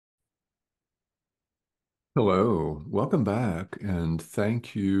Hello, welcome back, and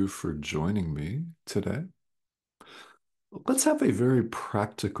thank you for joining me today. Let's have a very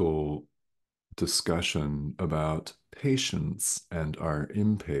practical discussion about patience and our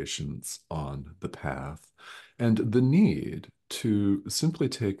impatience on the path, and the need to simply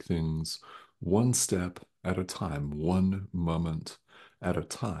take things one step at a time, one moment at a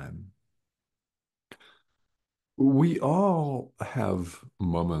time. We all have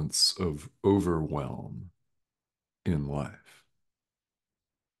moments of overwhelm in life.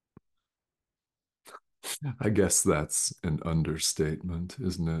 I guess that's an understatement,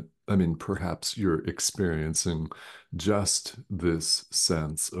 isn't it? I mean, perhaps you're experiencing just this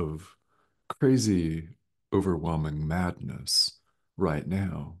sense of crazy, overwhelming madness right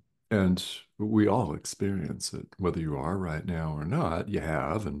now. And we all experience it, whether you are right now or not, you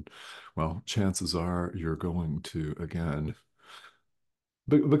have. And well, chances are you're going to again,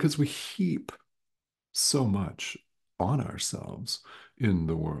 because we heap so much on ourselves in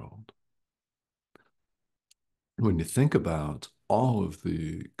the world. When you think about all of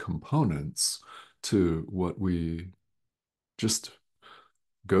the components to what we just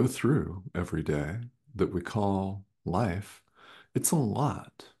go through every day that we call life, it's a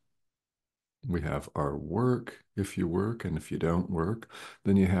lot. We have our work, if you work, and if you don't work,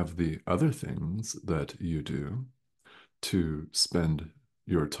 then you have the other things that you do to spend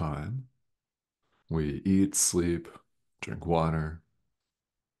your time. We eat, sleep, drink water,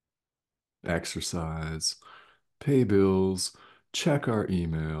 exercise, pay bills, check our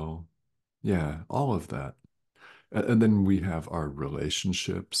email. Yeah, all of that. And then we have our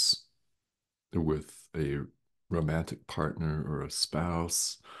relationships with a romantic partner or a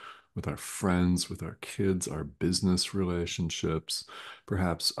spouse, with our friends, with our kids, our business relationships,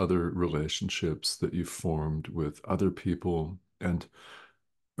 perhaps other relationships that you've formed with other people. And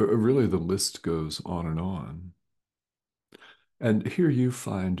really, the list goes on and on. And here you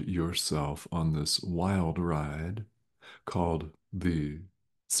find yourself on this wild ride called the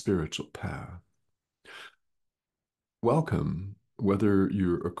spiritual path. Welcome. Whether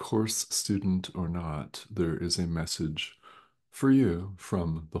you're a course student or not, there is a message for you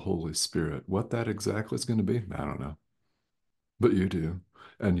from the Holy Spirit. What that exactly is going to be, I don't know. But you do,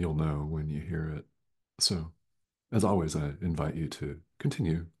 and you'll know when you hear it. So, as always, I invite you to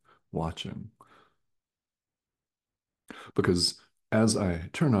continue watching because as I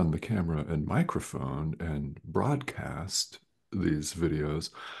turn on the camera and microphone and broadcast these videos,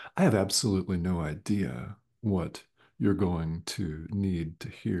 I have absolutely no idea what you're going to need to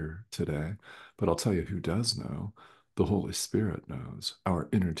hear today. But I'll tell you who does know. The Holy Spirit knows. Our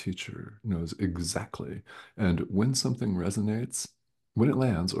inner teacher knows exactly. And when something resonates, when it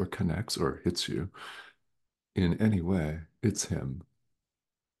lands or connects or hits you in any way, it's Him.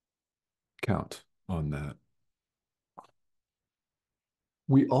 Count on that.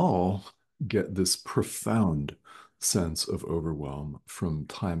 We all get this profound sense of overwhelm from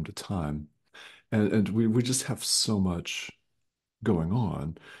time to time. And we just have so much going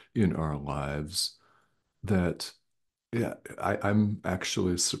on in our lives that, yeah, I'm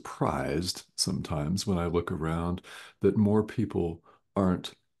actually surprised sometimes when I look around that more people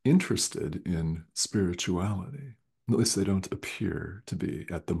aren't interested in spirituality. At least they don't appear to be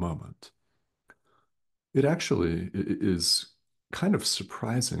at the moment. It actually is kind of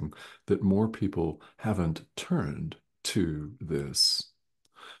surprising that more people haven't turned to this.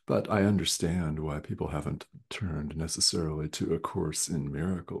 But I understand why people haven't turned necessarily to A Course in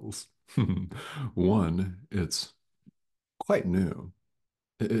Miracles. One, it's quite new.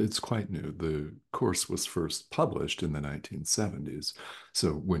 It's quite new. The course was first published in the 1970s.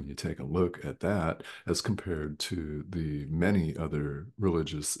 So when you take a look at that as compared to the many other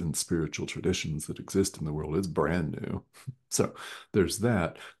religious and spiritual traditions that exist in the world, it's brand new. So there's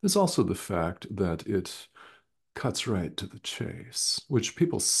that. There's also the fact that it cuts right to the chase, which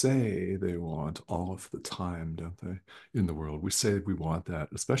people say they want all of the time, don't they, in the world? We say we want that,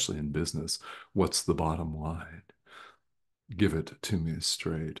 especially in business. What's the bottom line? Give it to me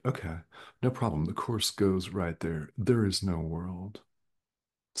straight. Okay, no problem. The course goes right there. There is no world.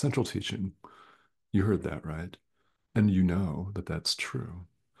 Central teaching. You heard that right. And you know that that's true.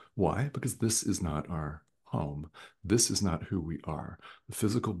 Why? Because this is not our home. This is not who we are. The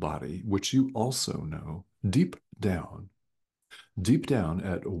physical body, which you also know deep down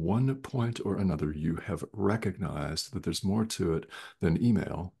at one point or another, you have recognized that there's more to it than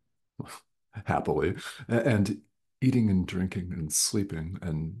email, happily, and eating and drinking and sleeping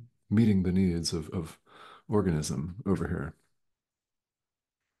and meeting the needs of organism over here.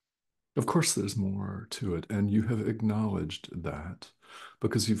 Of course, there's more to it, and you have acknowledged that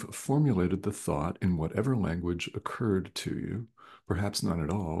because you've formulated the thought in whatever language occurred to you, perhaps none at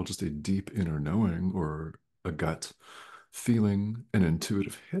all, just a deep inner knowing or a gut feeling, an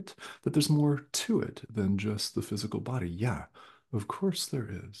intuitive hit, that there's more to it than just the physical body. Yeah, of course there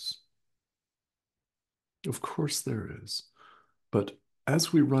is. Of course there is. But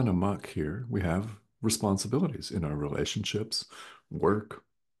as we run amok here, we have responsibilities in our relationships, work,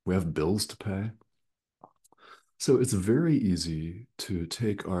 we have bills to pay. So it's very easy to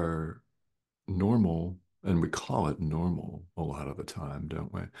take our normal, and we call it normal a lot of the time,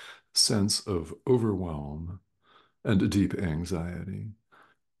 don't we? Sense of overwhelm and deep anxiety,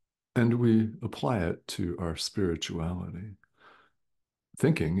 and we apply it to our spirituality,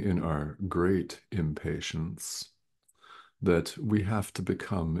 thinking in our great impatience that we have to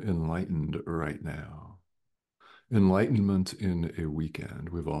become enlightened right now. Enlightenment in a weekend.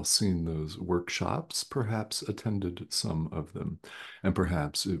 We've all seen those workshops, perhaps attended some of them, and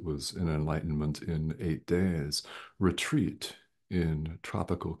perhaps it was an enlightenment in 8 days, retreat in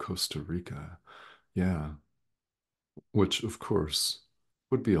tropical Costa Rica. Yeah, which of course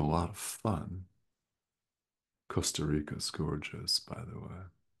would be a lot of fun. Costa Rica's gorgeous, by the way.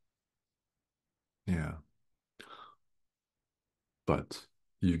 Yeah, but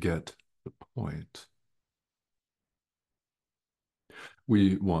you get the point.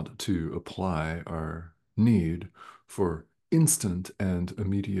 We want to apply our need for instant and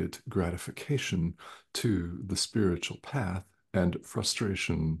immediate gratification to the spiritual path, and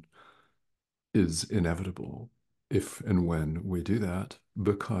frustration is inevitable if and when we do that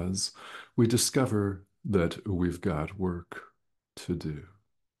because we discover that we've got work to do.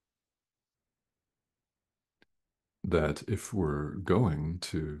 That if we're going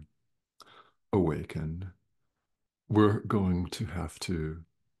to awaken, we're going to have to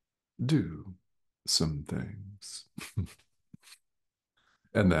do some things.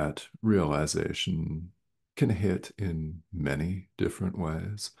 And that realization can hit in many different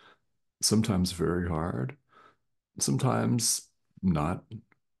ways, sometimes very hard, sometimes not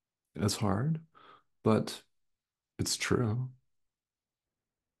as hard, but it's true.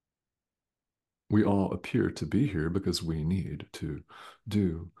 We all appear to be here because we need to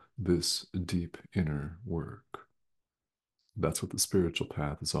do this deep inner work. That's what the spiritual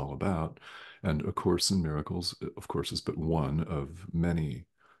path is all about. And A Course in Miracles, of course, is but one of many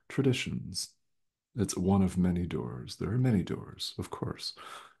traditions. It's one of many doors. There are many doors, of course,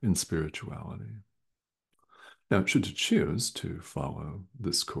 in spirituality. Now, should you choose to follow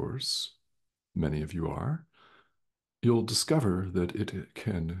this course, many of you are, you'll discover that it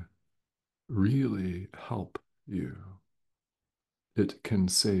can really help you. It can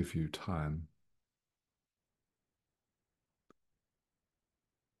save you time.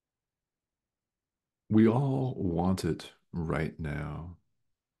 We all want it right now.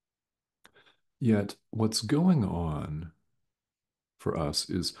 Yet, what's going on for us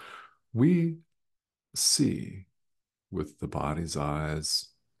is we see with the body's eyes,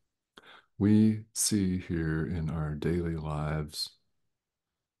 we see here in our daily lives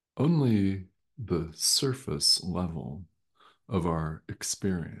only the surface level of our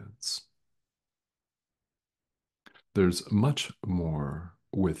experience. There's much more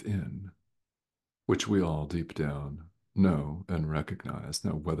within, which we all deep down know and recognize.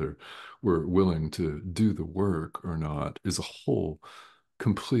 Now, whether we're willing to do the work or not is a whole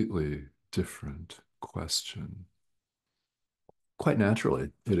completely different question. Quite naturally,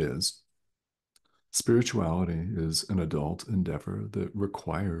 it is. Spirituality is an adult endeavor that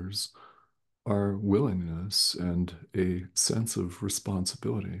requires our willingness and a sense of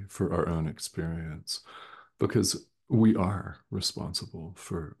responsibility for our own experience because we are responsible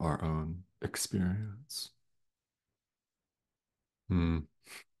for our own experience. Mm,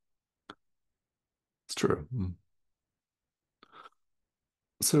 it's true. Mm.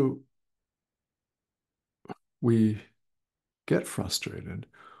 So we get frustrated,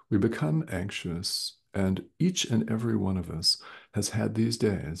 we become anxious, and each and every one of us has had these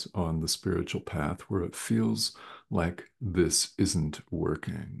days on the spiritual path where it feels like this isn't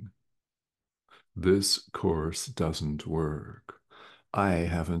working. This course doesn't work. I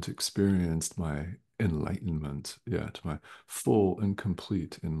haven't experienced my enlightenment yet, my full and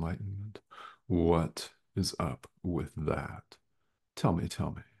complete enlightenment. What is up with that? Tell me.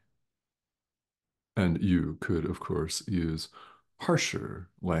 And you could, of course, use harsher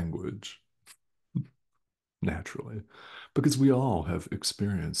language naturally, because we all have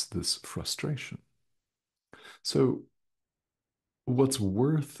experienced this frustration. So, what's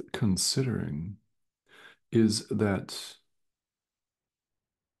worth considering is that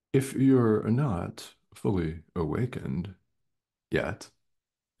If you're not fully awakened yet,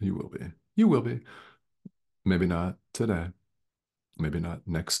 you will be. You will be. Maybe not today, maybe not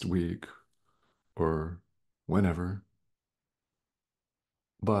next week or whenever.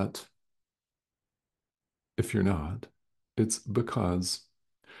 But if you're not, it's because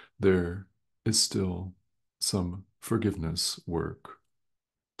there is still some forgiveness work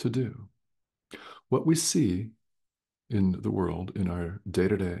to do. What we see in the world, in our day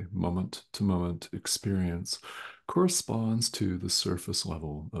to day, moment to moment experience, corresponds to the surface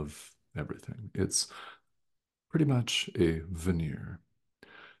level of everything. It's pretty much a veneer.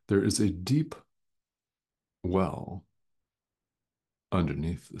 There is a deep well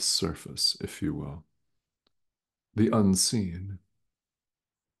underneath the surface, if you will, the unseen.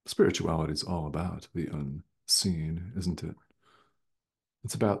 Spirituality is all about the unseen, isn't it?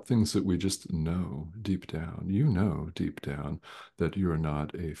 It's about things that we just know deep down. You know deep down that you're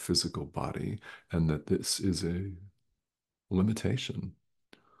not a physical body and that this is a limitation.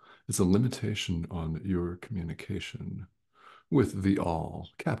 It's a limitation on your communication with the all,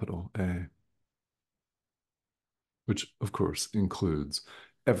 capital A, which of course includes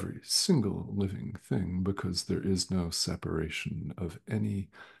every single living thing because there is no separation of any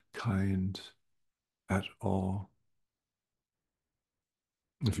kind at all.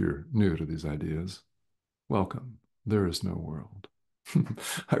 If you're new to these ideas, welcome. There is no world.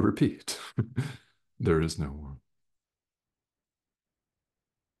 I repeat, there is no world.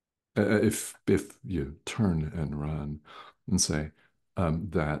 If you turn and run and say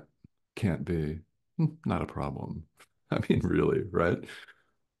that can't be, not a problem. I mean, really, right?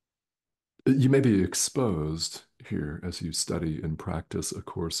 You may be exposed here as you study and practice A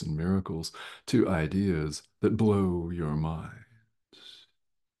Course in Miracles to ideas that blow your mind.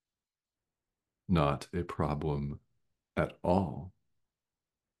 Not a problem at all.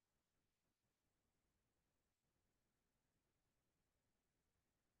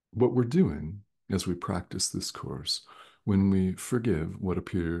 What we're doing as we practice this course, when we forgive what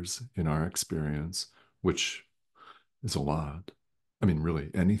appears in our experience, which is a lot. I mean, really,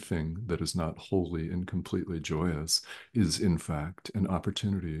 anything that is not wholly and completely joyous is, in fact, an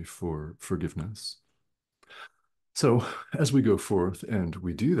opportunity for forgiveness. So, as we go forth and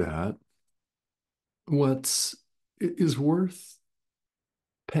we do that, what is worth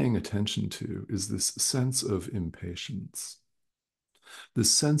paying attention to is this sense of impatience,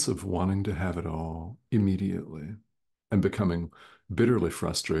 this sense of wanting to have it all immediately and becoming bitterly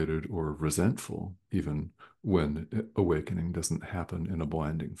frustrated or resentful, even when awakening doesn't happen in a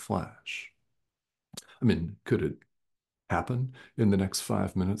blinding flash. I mean, could it happen in the next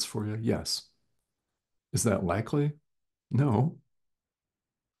 5 minutes for you? Yes. Is that likely? No.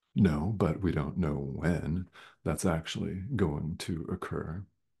 No, but we don't know when that's actually going to occur.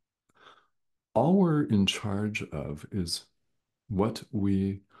 All we're in charge of is what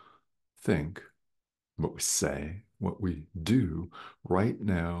we think, what we say, what we do right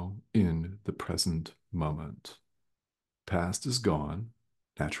now in the present moment. Past is gone,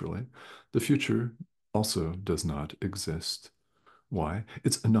 naturally. The future also does not exist. Why?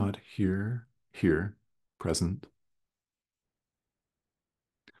 It's not here, present.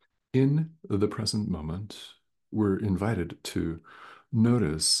 In the present moment, we're invited to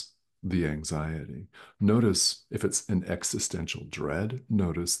notice the anxiety. Notice if it's an existential dread,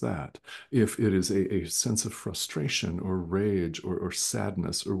 notice that. If it is a sense of frustration or rage or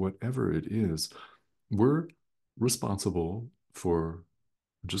sadness or whatever it is, we're responsible for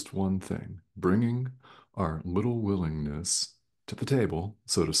just one thing, bringing our little willingness to the table,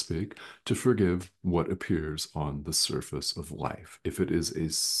 so to speak, to forgive what appears on the surface of life. If it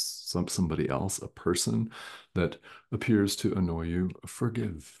is somebody else, a person that appears to annoy you,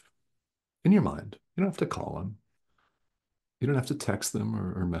 forgive in your mind. You don't have to call them. You don't have to text them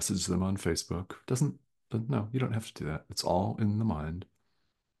or message them on Facebook. Doesn't, no, you don't have to do that. It's all in the mind.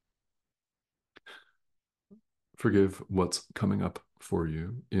 Forgive what's coming up for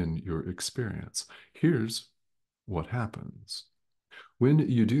you in your experience. Here's what happens. When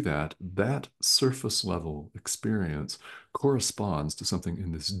you do that, that surface level experience corresponds to something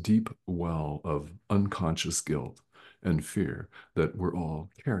in this deep well of unconscious guilt and fear that we're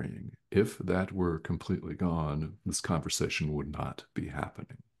all carrying. If that were completely gone, this conversation would not be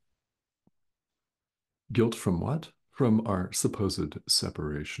happening. Guilt from what? From our supposed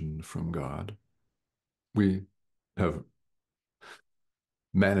separation from God. We have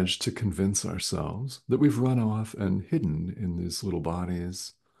managed to convince ourselves that we've run off and hidden in these little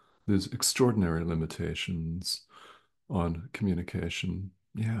bodies, these extraordinary limitations on communication.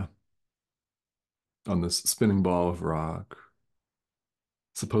 Yeah, on this spinning ball of rock,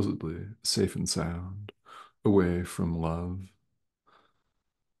 supposedly safe and sound, away from love,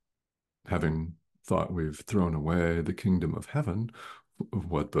 having thought we've thrown away the kingdom of heaven,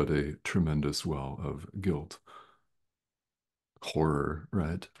 what but a tremendous well of guilt, horror,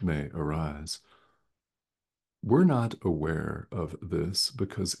 right, may arise. We're not aware of this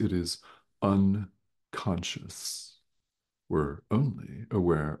because it is unconscious. We're only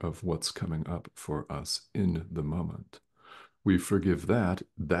aware of what's coming up for us in the moment. We forgive that,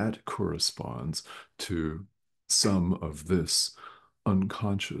 that corresponds to some of this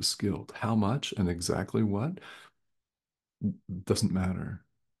unconscious guilt. How much and exactly what doesn't matter.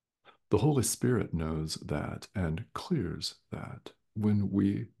 The Holy Spirit knows that and clears that when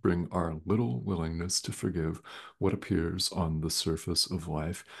we bring our little willingness to forgive what appears on the surface of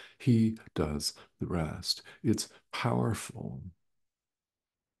life. He does the rest. It's powerful.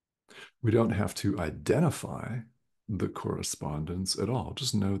 We don't have to identify the correspondence at all.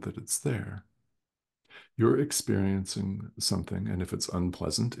 Just know that it's there. You're experiencing something, and if it's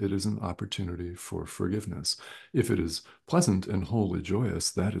unpleasant, it is an opportunity for forgiveness. If it is pleasant and wholly joyous,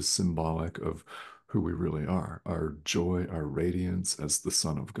 that is symbolic of who we really are, our joy, our radiance as the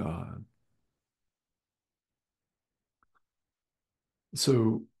Son of God.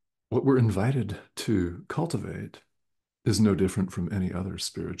 So, what we're invited to cultivate is no different from any other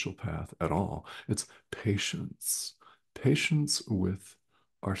spiritual path at all. It's patience, patience with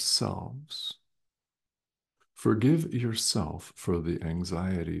ourselves. Forgive yourself for the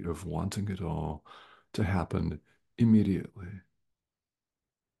anxiety of wanting it all to happen immediately.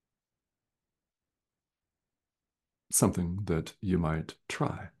 Something that you might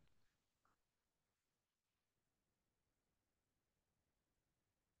try.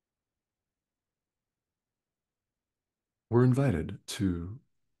 We're invited to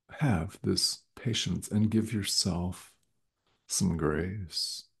have this patience and give yourself some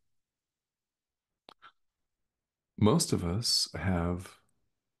grace. Most of us have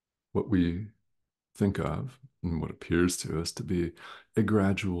what we think of and what appears to us to be a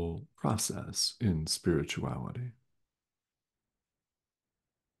gradual process in spirituality,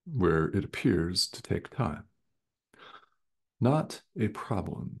 where it appears to take time. Not a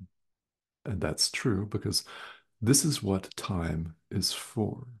problem. And that's true because this is what time is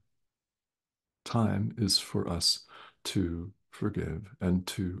for. Time is for us to forgive and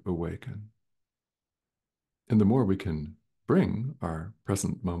to awaken. And the more we can bring our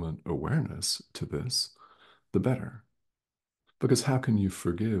present moment awareness to this, the better. Because how can you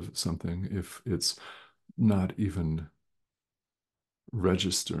forgive something if it's not even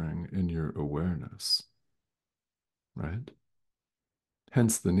registering in your awareness, right?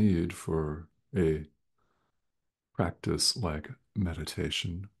 Hence the need for a practice like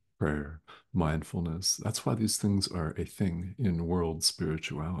meditation, prayer, mindfulness. That's why these things are a thing in world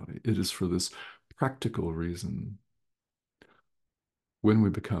spirituality. It is for this practical reason. When we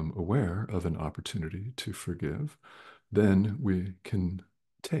become aware of an opportunity to forgive, then we can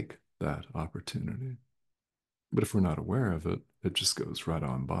take that opportunity. But if we're not aware of it, it just goes right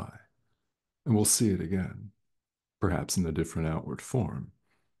on by. And we'll see it again, perhaps in a different outward form.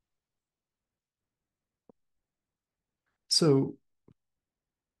 So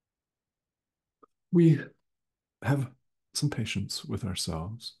we have some patience with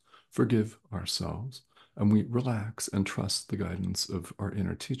ourselves, forgive ourselves, and we relax and trust the guidance of our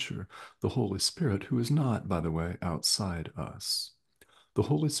inner teacher, the Holy Spirit, who is not, by the way, outside us. The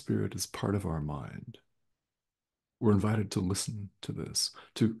Holy Spirit is part of our mind. We're invited to listen to this,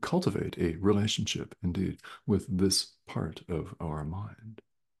 to cultivate a relationship, indeed, with this part of our mind.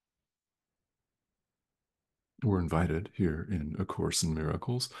 We're invited here in A Course in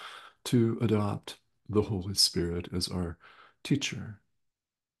Miracles to adopt the Holy Spirit as our teacher,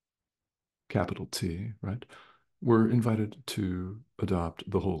 capital T, right? We're invited to adopt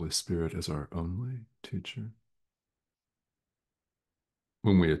the Holy Spirit as our only teacher.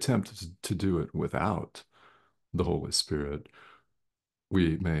 When we attempt to do it without the Holy Spirit,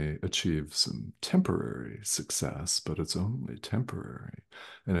 we may achieve some temporary success, but it's only temporary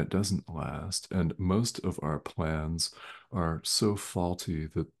and it doesn't last. And most of our plans are so faulty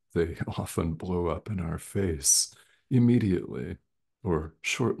that they often blow up in our face immediately or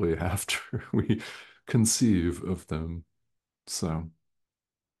shortly after we conceive of them. So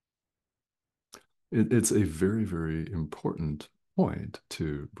it's a very, very important point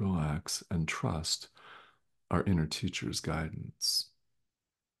to relax and trust our inner teacher's guidance.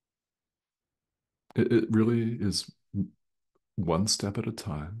 It really is one step at a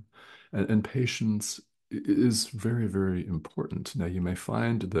time. And patience is very, very important. Now, you may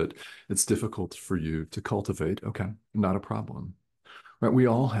find that it's difficult for you to cultivate. Okay, not a problem. right? We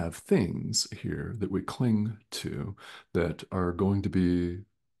all have things here that we cling to that are going to be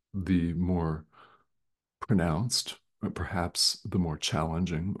the more pronounced, or perhaps the more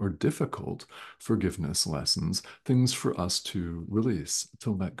challenging or difficult forgiveness lessons, things for us to release,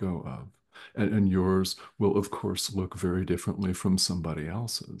 to let go of. And yours will, of course, look very differently from somebody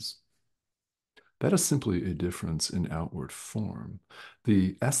else's. That is simply a difference in outward form.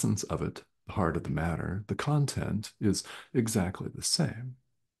 The essence of it, the heart of the matter, the content is exactly the same.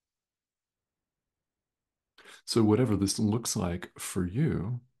 So, whatever this looks like for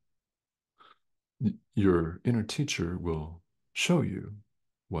you, your inner teacher will show you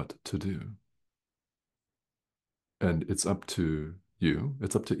what to do. And it's up to you,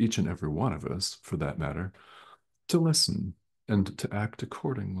 it's up to each and every one of us, for that matter, to listen and to act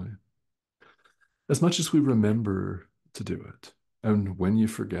accordingly, as much as we remember to do it. And when you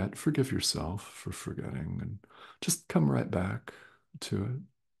forget, forgive yourself for forgetting and just come right back to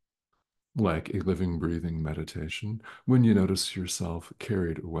it, like a living, breathing meditation. When you notice yourself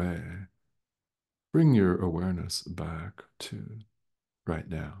carried away, bring your awareness back to right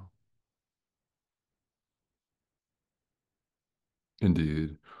now.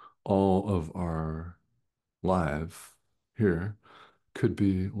 Indeed, all of our life here could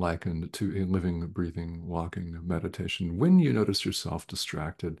be likened to a living, breathing, walking meditation. When you notice yourself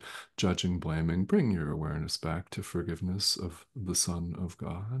distracted, judging, blaming, bring your awareness back to forgiveness of the Son of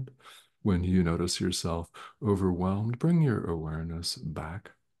God. When you notice yourself overwhelmed, bring your awareness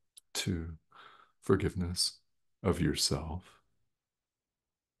back to forgiveness of yourself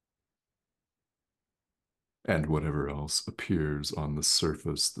and whatever else appears on the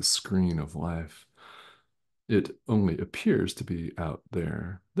surface, the screen of life. It only appears to be out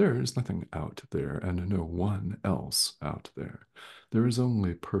there. There is nothing out there and no one else out there. There is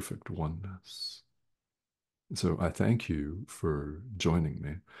only perfect oneness. So I thank you for joining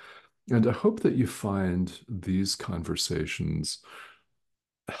me. And I hope that you find these conversations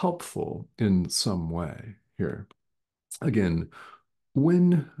helpful in some way here. Again,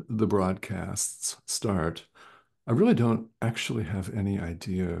 when the broadcasts start, I really don't actually have any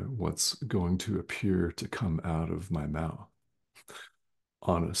idea what's going to appear to come out of my mouth,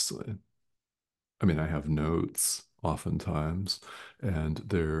 honestly. I mean, I have notes oftentimes, and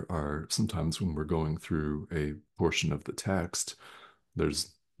there are sometimes when we're going through a portion of the text,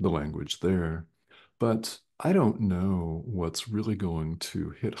 there's the language there, but I don't know what's really going to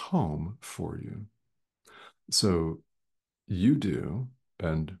hit home for you. So you do,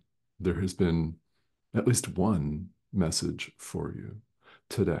 and there has been at least one message for you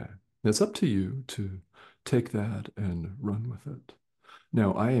today. It's up to you to take that and run with it.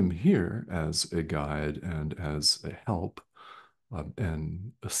 Now, I am here as a guide and as a help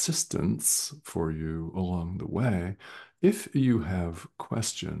and assistance for you along the way. If you have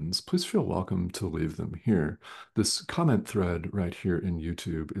questions, please feel welcome to leave them here. This comment thread right here in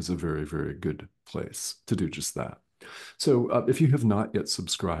YouTube is a very, very good place to do just that. So, if you have not yet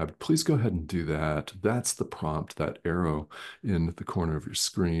subscribed, please go ahead and do that. That's the prompt, that arrow in the corner of your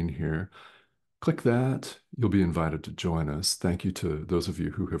screen here. Click that. You'll be invited to join us. Thank you to those of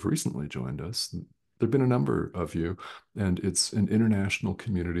you who have recently joined us. There have been a number of you, and it's an international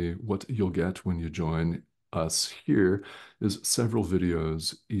community. What you'll get when you join us here is several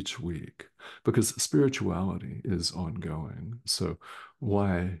videos each week because spirituality is ongoing. So,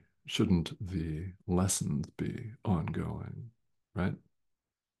 why shouldn't the lessons be ongoing, right?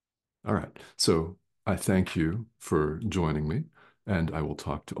 All right. So, I thank you for joining me, and I will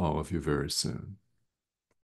talk to all of you very soon.